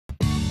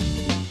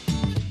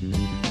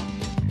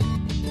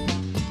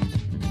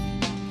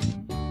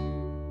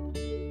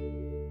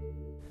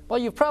Well,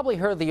 you've probably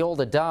heard the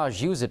old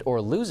adage, use it or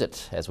lose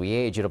it. As we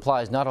age, it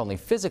applies not only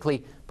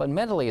physically, but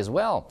mentally as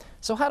well.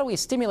 So how do we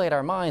stimulate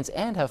our minds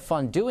and have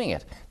fun doing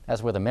it?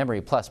 That's where the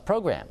Memory Plus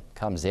program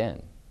comes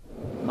in.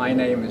 My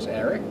name is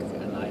Eric,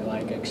 and I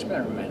like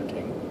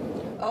experimenting.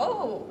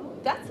 Oh,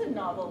 that's a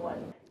novel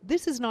one.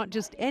 This is not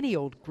just any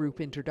old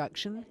group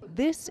introduction.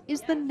 This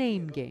is the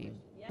name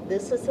game.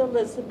 This is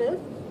Elizabeth,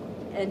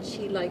 and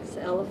she likes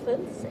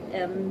elephants,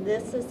 and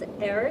this is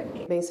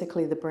Eric.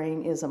 Basically, the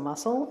brain is a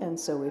muscle, and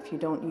so if you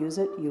don't use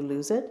it, you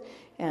lose it.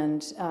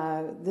 And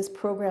this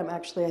program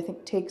actually, I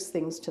think, takes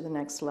things to the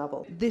next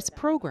level. This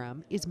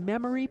program is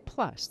Memory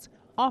Plus,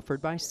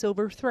 offered by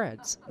Silver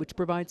Threads, which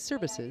provides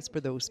services for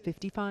those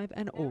 55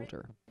 and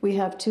older. We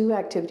have 2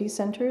 activity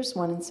centers,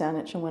 one in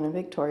Saanich and one in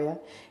Victoria,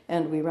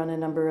 and we run a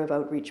number of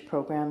outreach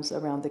programs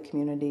around the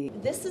community.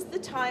 This is the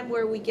time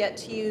where we get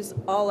to use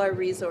all our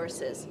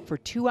resources. For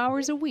 2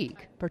 hours a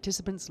week,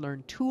 participants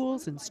learn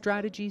tools and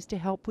strategies to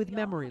help with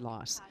memory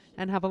loss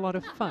and have a lot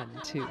of fun,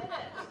 too.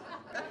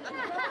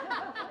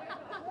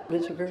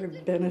 It's a very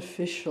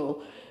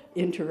beneficial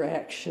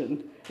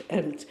interaction,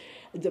 and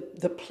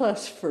the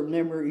plus for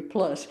Memory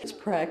Plus is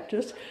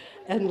practice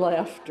and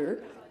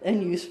laughter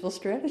and useful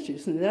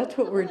strategies, and that's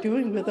what we're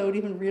doing without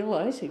even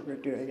realizing we're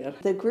doing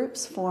it. The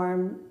groups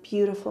form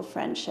beautiful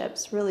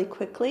friendships really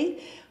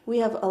quickly. We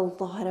have a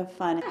lot of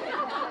fun.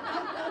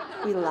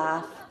 We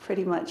laugh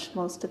pretty much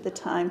most of the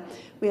time.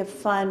 We have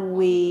fun,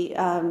 we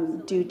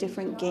do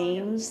different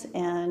games,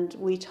 and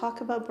we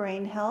talk about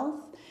brain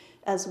health,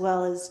 as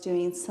well as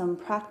doing some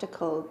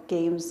practical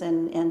games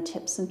and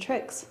tips and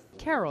tricks.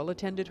 Carol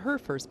attended her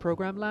first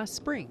program last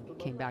spring,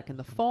 came back in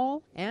the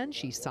fall, and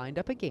she signed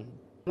up again.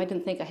 I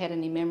didn't think I had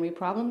any memory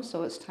problems,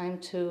 so it's time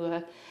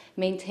to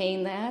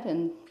maintain that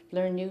and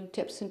learn new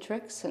tips and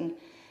tricks, and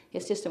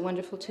it's just a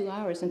wonderful 2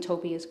 hours, and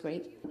Toby is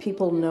great.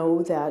 People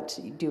know that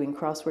doing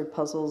crossword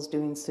puzzles,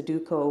 doing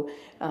Sudoku,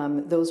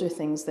 those are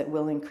things that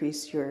will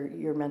increase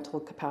your mental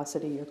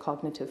capacity, your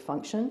cognitive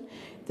function.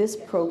 This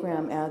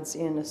program adds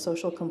in a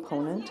social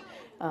component,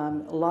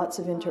 lots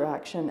of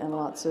interaction and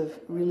lots of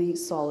really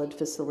solid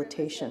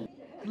facilitation.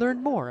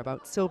 Learn more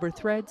about Silver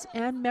Threads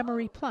and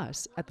Memory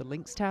Plus at the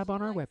links tab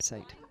on our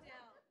website.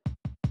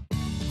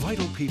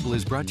 Vital People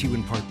is brought to you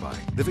in part by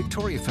the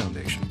Victoria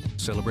Foundation,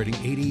 celebrating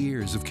 80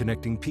 years of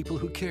connecting people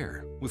who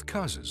care with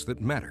causes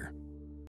that matter.